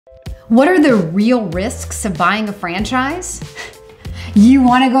What are the real risks of buying a franchise? You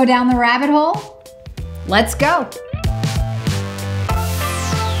want to go down the rabbit hole? Let's go.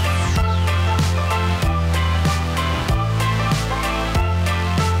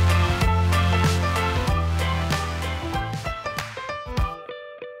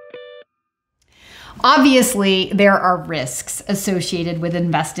 Obviously, there are risks associated with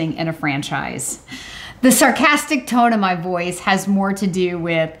investing in a franchise. The sarcastic tone of my voice has more to do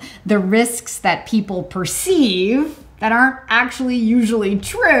with the risks that people perceive that aren't actually usually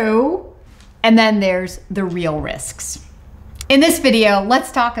true. And then there's the real risks. In this video,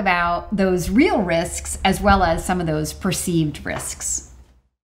 let's talk about those real risks as well as some of those perceived risks.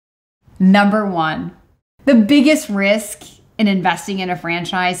 Number one, the biggest risk in investing in a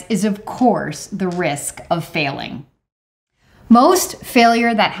franchise is, of course, the risk of failing. Most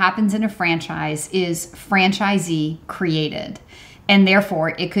failure that happens in a franchise is franchisee-created, and therefore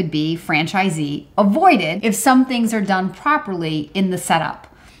it could be franchisee-avoided if some things are done properly in the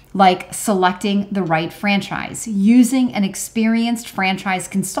setup, like selecting the right franchise, using an experienced franchise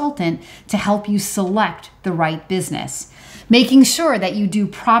consultant to help you select the right business, making sure that you do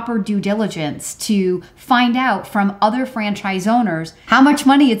proper due diligence to find out from other franchise owners how much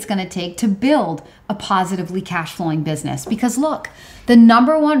money it's going to take to build a positively cash flowing business. Because look, the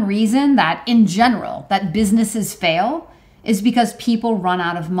number one reason that in general that businesses fail is because people run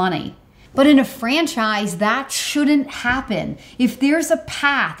out of money. But in a franchise, that shouldn't happen. If there's a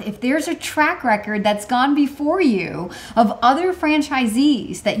path, if there's a track record that's gone before you of other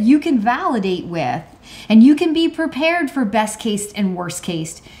franchisees that you can validate with, and you can be prepared for best case and worst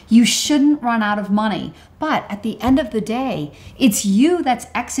case, you shouldn't run out of money. But at the end of the day, it's you that's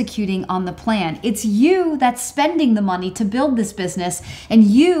executing on the plan. It's you that's spending the money to build this business, and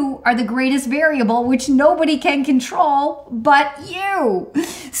you are the greatest variable, which nobody can control but you.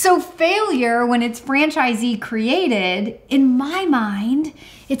 So failure, when it's franchisee created, in my mind,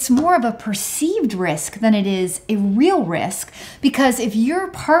 it's more of a perceived risk than it is a real risk, because if you're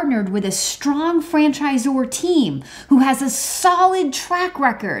partnered with a strong franchisor team who has a solid track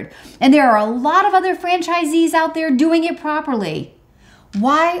record, and there are a lot of other franchisees out there doing it properly,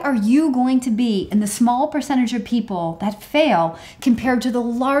 why are you going to be in the small percentage of people that fail compared to the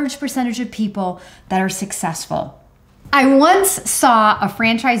large percentage of people that are successful? I once saw a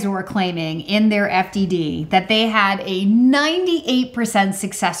franchisor claiming in their FDD that they had a 98%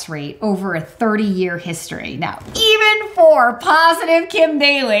 success rate over a 30-year history. Now, even for positive Kim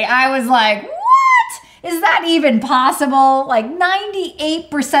Daly, I was like, what? Is that even possible? Like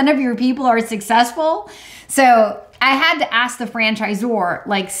 98% of your people are successful? So I had to ask the franchisor,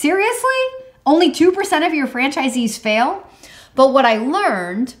 like, seriously? Only 2% of your franchisees fail? But what I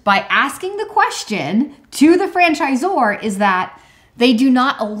learned by asking the question to the franchisor is that they do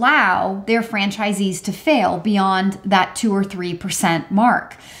not allow their franchisees to fail beyond that 2 or 3%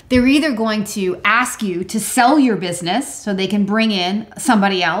 mark. They're either going to ask you to sell your business so they can bring in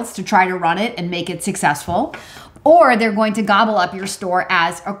somebody else to try to run it and make it successful, or they're going to gobble up your store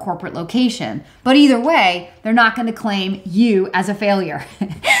as a corporate location. But either way, they're not going to claim you as a failure.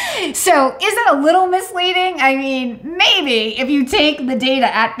 So is that a little misleading? I mean, maybe if you take the data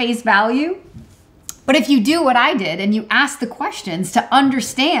at face value. But if you do what I did and you ask the questions to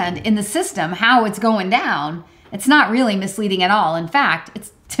understand in the system how it's going down, it's not really misleading at all. In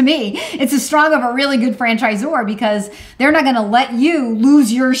fact, to me, it's as strong of a really good franchisor, because they're not going to let you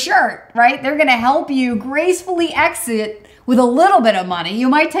lose your shirt, right? They're going to help you gracefully exit with a little bit of money. You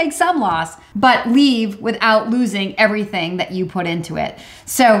might take some loss, but leave without losing everything that you put into it.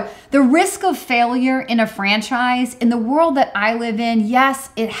 So the risk of failure in a franchise, in the world that I live in, yes,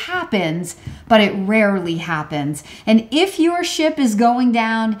 it happens, but it rarely happens. And if your ship is going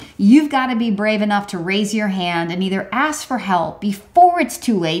down, you've got to be brave enough to raise your hand and either ask for help before it's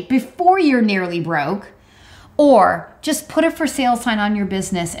too late, before you're nearly broke, or just put a for sale sign on your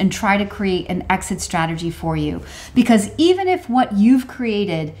business and try to create an exit strategy for you. Because even if what you've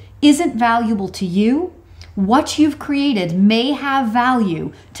created isn't valuable to you, what you've created may have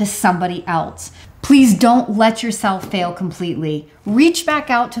value to somebody else. Please don't let yourself fail completely. Reach back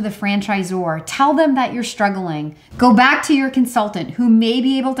out to the franchisor. Tell them that you're struggling. Go back to your consultant who may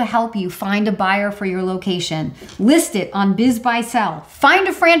be able to help you find a buyer for your location. List it on BizBuySell. Find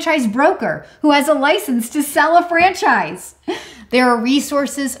a franchise broker who has a license to sell a franchise. There are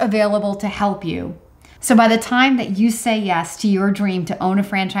resources available to help you. So by the time that you say yes to your dream to own a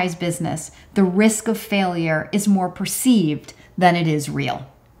franchise business, the risk of failure is more perceived than it is real.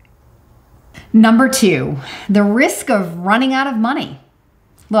 Number two, the risk of running out of money.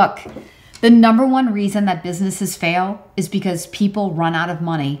 Look, the number one reason that businesses fail is because people run out of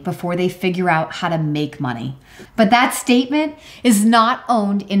money before they figure out how to make money. But that statement is not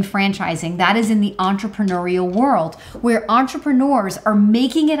owned in franchising. That is in the entrepreneurial world, where entrepreneurs are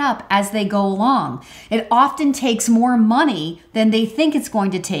making it up as they go along. It often takes more money than they think it's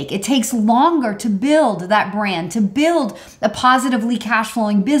going to take. It takes longer to build that brand, to build a positively cash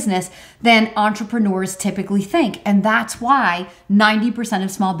flowing business than entrepreneurs typically think. And that's why 90%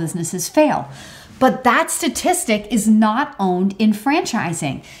 of small businesses fail. But that statistic is not owned in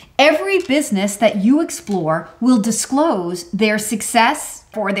franchising. Every business that you explore will disclose their success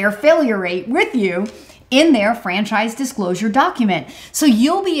or their failure rate with you in their franchise disclosure document. So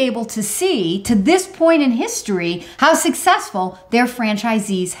you'll be able to see, to this point in history, how successful their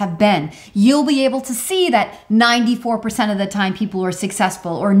franchisees have been. You'll be able to see that 94% of the time people are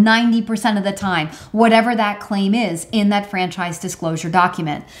successful, or 90% of the time, whatever that claim is in that franchise disclosure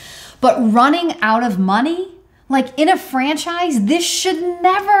document. But running out of money, like in a franchise, this should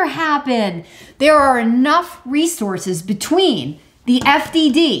never happen. There are enough resources between the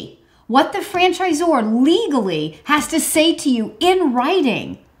FDD, what the franchisor legally has to say to you in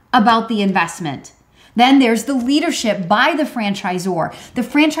writing about the investment. Then there's the leadership by the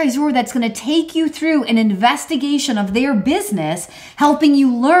franchisor that's going to take you through an investigation of their business, helping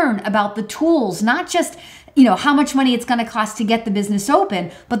you learn about the tools, not just how much money it's going to cost to get the business open,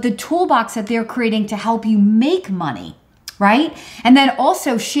 but the toolbox that they're creating to help you make money, right? And then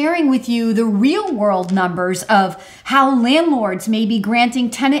also sharing with you the real world numbers of how landlords may be granting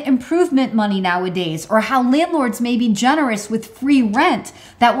tenant improvement money nowadays, or how landlords may be generous with free rent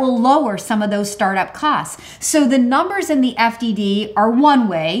that will lower some of those startup costs. So the numbers in the FDD are one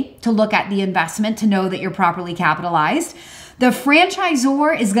way to look at the investment to know that you're properly capitalized. The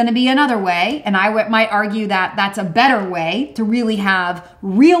franchisor is going to be another way, and I might argue that that's a better way to really have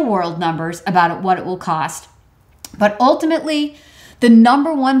real world numbers about what it will cost. But ultimately, the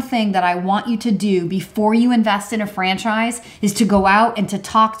number one thing that I want you to do before you invest in a franchise is to go out and to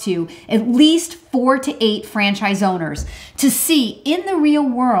talk to at least 4 to 8 franchise owners to see in the real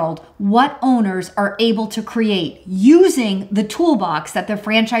world what owners are able to create using the toolbox that the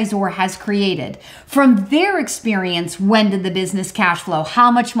franchisor has created. From their experience, when did the business cash flow? How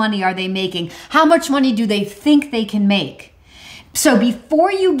much money are they making? How much money do they think they can make? So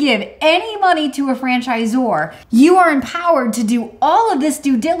before you give any money to a franchisor, you are empowered to do all of this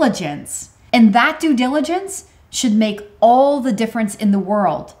due diligence. And that due diligence should make all the difference in the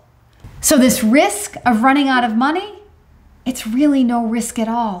world. So this risk of running out of money, it's really no risk at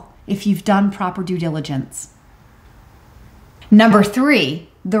all if you've done proper due diligence. Number 3,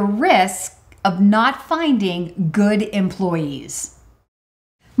 the risk of not finding good employees.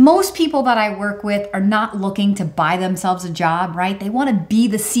 Most people that I work with are not looking to buy themselves a job, right? They want to be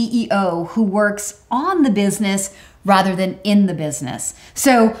the CEO who works on the business rather than in the business.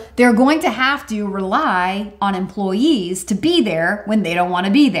 So they're going to have to rely on employees to be there when they don't want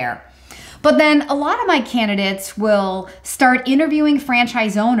to be there. But then a lot of my candidates will start interviewing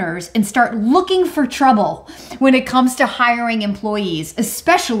franchise owners and start looking for trouble when it comes to hiring employees,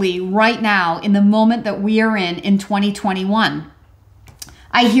 especially right now in the moment that we are in 2021.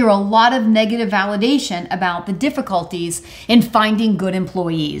 I hear a lot of negative validation about the difficulties in finding good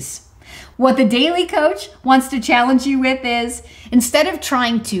employees. What the Daily Coach wants to challenge you with is, instead of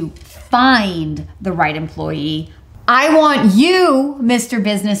trying to find the right employee, I want you, Mr.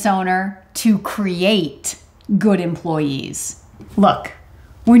 Business Owner, to create good employees. Look,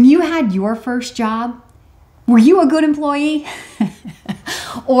 when you had your first job, were you a good employee?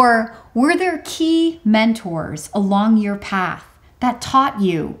 Or were there key mentors along your path that taught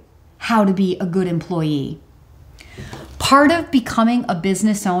you how to be a good employee? Part of becoming a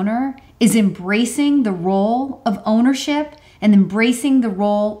business owner is embracing the role of ownership and embracing the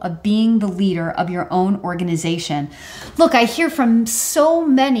role of being the leader of your own organization. Look, I hear from so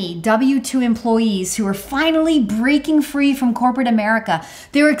many W-2 employees who are finally breaking free from corporate America.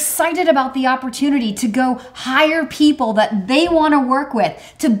 They're excited about the opportunity to go hire people that they want to work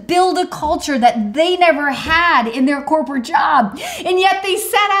with, to build a culture that they never had in their corporate job. And yet they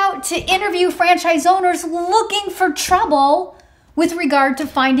set out to interview franchise owners looking for trouble with regard to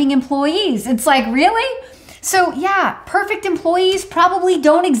finding employees. It's like, really? So yeah, perfect employees probably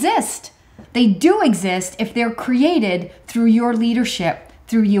don't exist. They do exist if they're created through your leadership,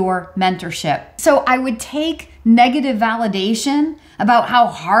 through your mentorship. So I would take negative validation about how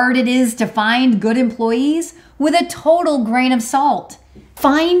hard it is to find good employees with a total grain of salt.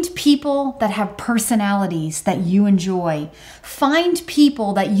 Find people that have personalities that you enjoy. Find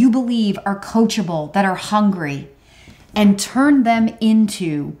people that you believe are coachable, that are hungry, and turn them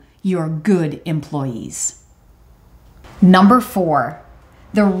into your good employees. Number 4,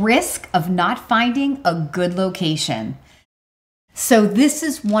 the risk of not finding a good location. So this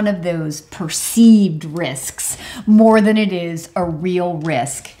is one of those perceived risks more than it is a real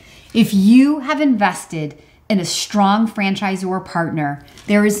risk. If you have invested in a strong franchisor partner,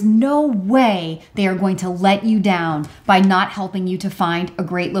 there is no way they are going to let you down by not helping you to find a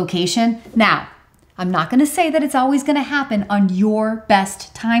great location. Now, I'm not going to say that it's always going to happen on your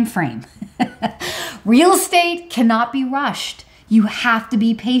best time frame. Real estate cannot be rushed. You have to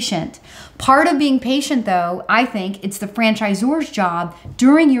be patient. Part of being patient, though, I think it's the franchisor's job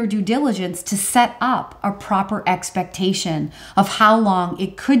during your due diligence to set up a proper expectation of how long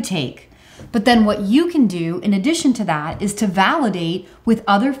it could take. But then what you can do in addition to that is to validate with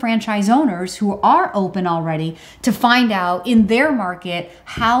other franchise owners who are open already to find out in their market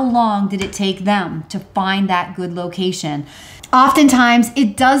how long did it take them to find that good location. Oftentimes,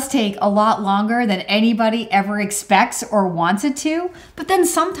 it does take a lot longer than anybody ever expects or wants it to, but then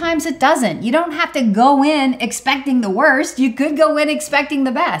sometimes it doesn't. You don't have to go in expecting the worst. You could go in expecting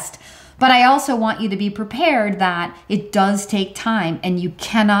the best. But I also want you to be prepared that it does take time and you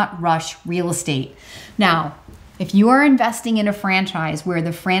cannot rush real estate. Now, if you are investing in a franchise where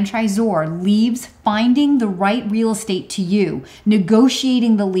the franchisor leaves finding the right real estate to you,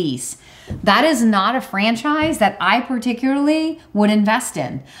 negotiating the lease, that is not a franchise that I particularly would invest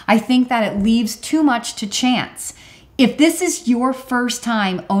in. I think that it leaves too much to chance. If this is your first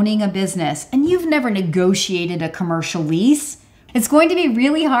time owning a business and you've never negotiated a commercial lease, it's going to be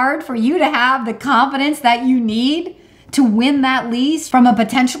really hard for you to have the confidence that you need to win that lease from a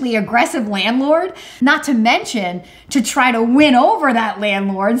potentially aggressive landlord, not to mention to try to win over that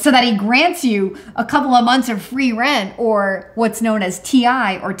landlord so that he grants you a couple of months of free rent or what's known as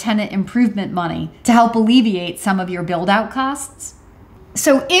TI or tenant improvement money to help alleviate some of your build-out costs.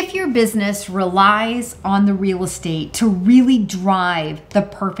 So if your business relies on the real estate to really drive the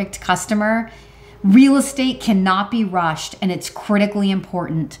perfect customer, real estate cannot be rushed and it's critically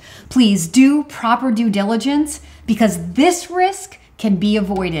important. Please do proper due diligence because this risk can be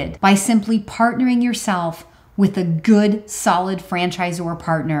avoided by simply partnering yourself with a good, solid franchisor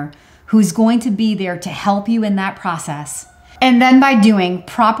partner who's going to be there to help you in that process. And then by doing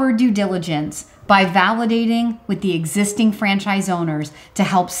proper due diligence, by validating with the existing franchise owners to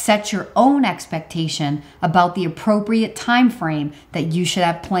help set your own expectation about the appropriate time frame that you should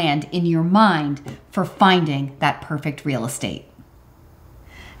have planned in your mind for finding that perfect real estate.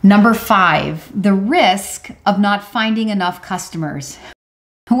 Number 5, the risk of not finding enough customers.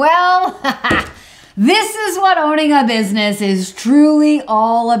 Well, this is what owning a business is truly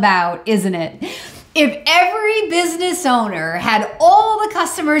all about, isn't it? If every business owner had all the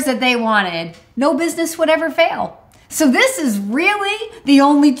customers that they wanted, no business would ever fail. So this is really the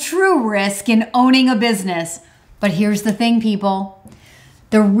only true risk in owning a business. But here's the thing, people.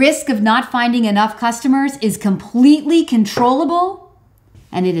 The risk of not finding enough customers is completely controllable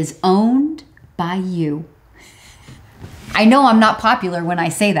and it is owned by you. I know I'm not popular when I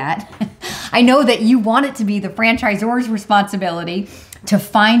say that. I know that you want it to be the franchisor's responsibility to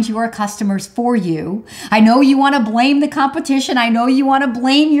find your customers for you. I know you want to blame the competition. I know you want to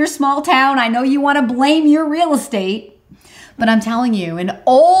blame your small town. I know you want to blame your real estate. But I'm telling you, in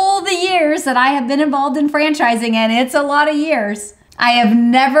all the years that I have been involved in franchising, and it's a lot of years, I have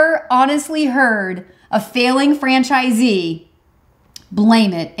never honestly heard a failing franchisee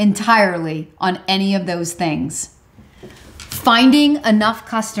blame it entirely on any of those things. Finding enough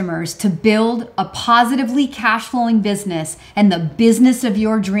customers to build a positively cash flowing business and the business of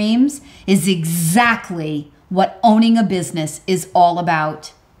your dreams is exactly what owning a business is all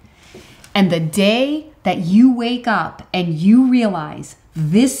about. And the day that you wake up and you realize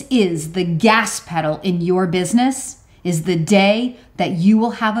this is the gas pedal in your business is the day that you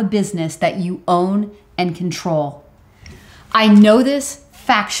will have a business that you own and control. I know this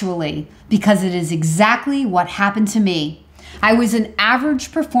factually because it is exactly what happened to me. I was an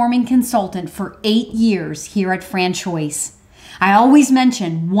average performing consultant for 8 years here at FranChoice. I always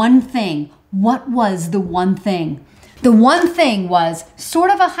mention one thing. What was the one thing? The one thing was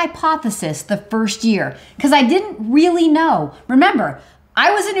sort of a hypothesis the first year because I didn't really know. Remember,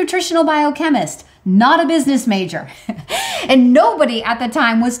 I was a nutritional biochemist, not a business major. And nobody at the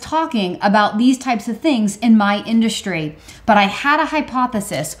time was talking about these types of things in my industry. But I had a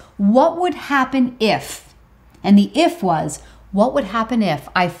hypothesis. What would happen if? And the if was, what would happen if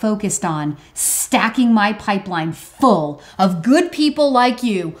I focused on stacking my pipeline full of good people like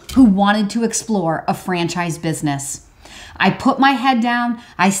you who wanted to explore a franchise business? I put my head down.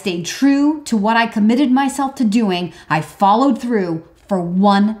 I stayed true to what I committed myself to doing. I followed through for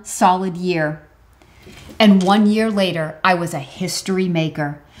 1 solid year. And 1 year later, I was a history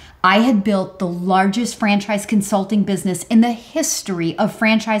maker. I had built the largest franchise consulting business in the history of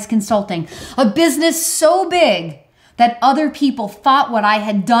franchise consulting, a business so big that other people thought what I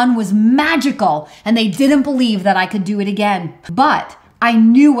had done was magical and they didn't believe that I could do it again. But I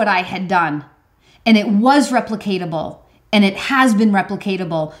knew what I had done, and it was replicatable, and it has been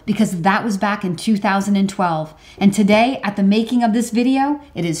replicatable because that was back in 2012. And today, at the making of this video,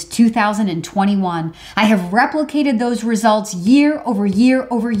 it is 2021. I have replicated those results year over year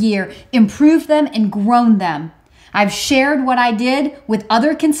over year, improved them and grown them. I've shared what I did with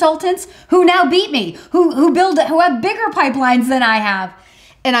other consultants who now beat me, who have bigger pipelines than I have.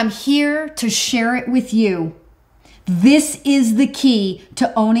 And I'm here to share it with you. This is the key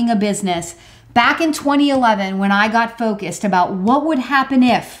to owning a business. Back in 2011, when I got focused about what would happen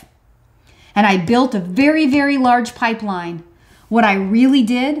if, and I built a very, very large pipeline, what I really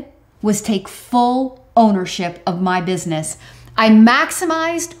did was take full ownership of my business. I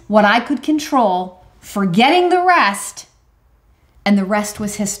maximized what I could control, forgetting the rest, and the rest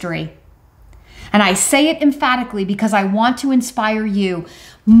was history. And I say it emphatically because I want to inspire you.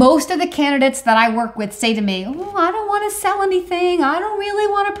 Most of the candidates that I work with say to me, oh, I don't want to sell anything. I don't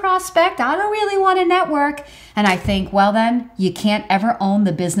really want to prospect. I don't really want to network. And I think, well then, you can't ever own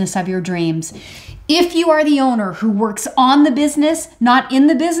the business of your dreams. If you are the owner who works on the business, not in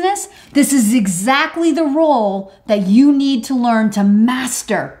the business, this is exactly the role that you need to learn to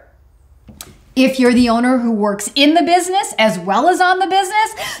master. If you're the owner who works in the business as well as on the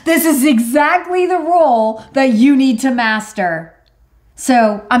business, this is exactly the role that you need to master.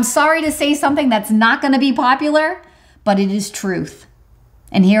 So I'm sorry to say something that's not going to be popular, but it is truth.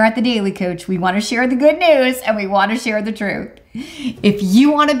 And here at The Daily Coach, we want to share the good news and we want to share the truth. If you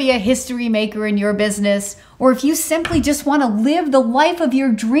want to be a history maker in your business, or if you simply just want to live the life of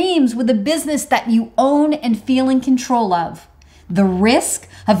your dreams with a business that you own and feel in control of, the risk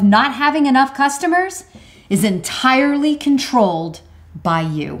of not having enough customers is entirely controlled by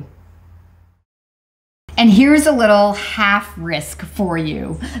you. And here's a little half risk for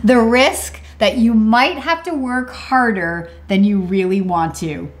you. The risk that you might have to work harder than you really want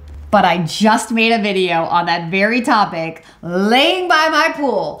to. But I just made a video on that very topic laying by my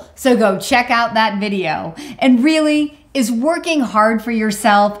pool. So go check out that video. And really, is working hard for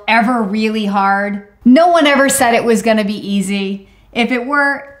yourself ever really hard? No one ever said it was going to be easy. If it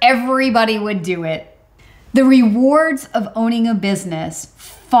were, everybody would do it. The rewards of owning a business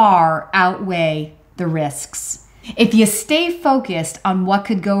far outweigh the risks. If you stay focused on what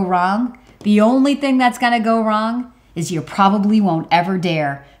could go wrong, the only thing that's going to go wrong is you probably won't ever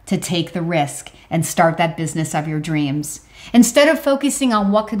dare to take the risk and start that business of your dreams. Instead of focusing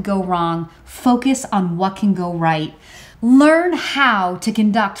on what could go wrong, focus on what can go right. Learn how to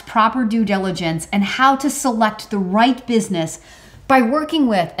conduct proper due diligence and how to select the right business by working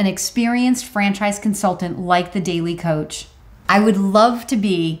with an experienced franchise consultant like the Daily Coach. I would love to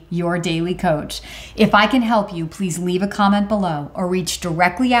be your daily coach. If I can help you, please leave a comment below or reach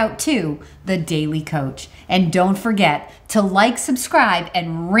directly out to the Daily Coach. And don't forget to like, subscribe,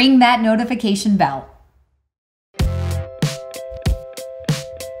 and ring that notification bell.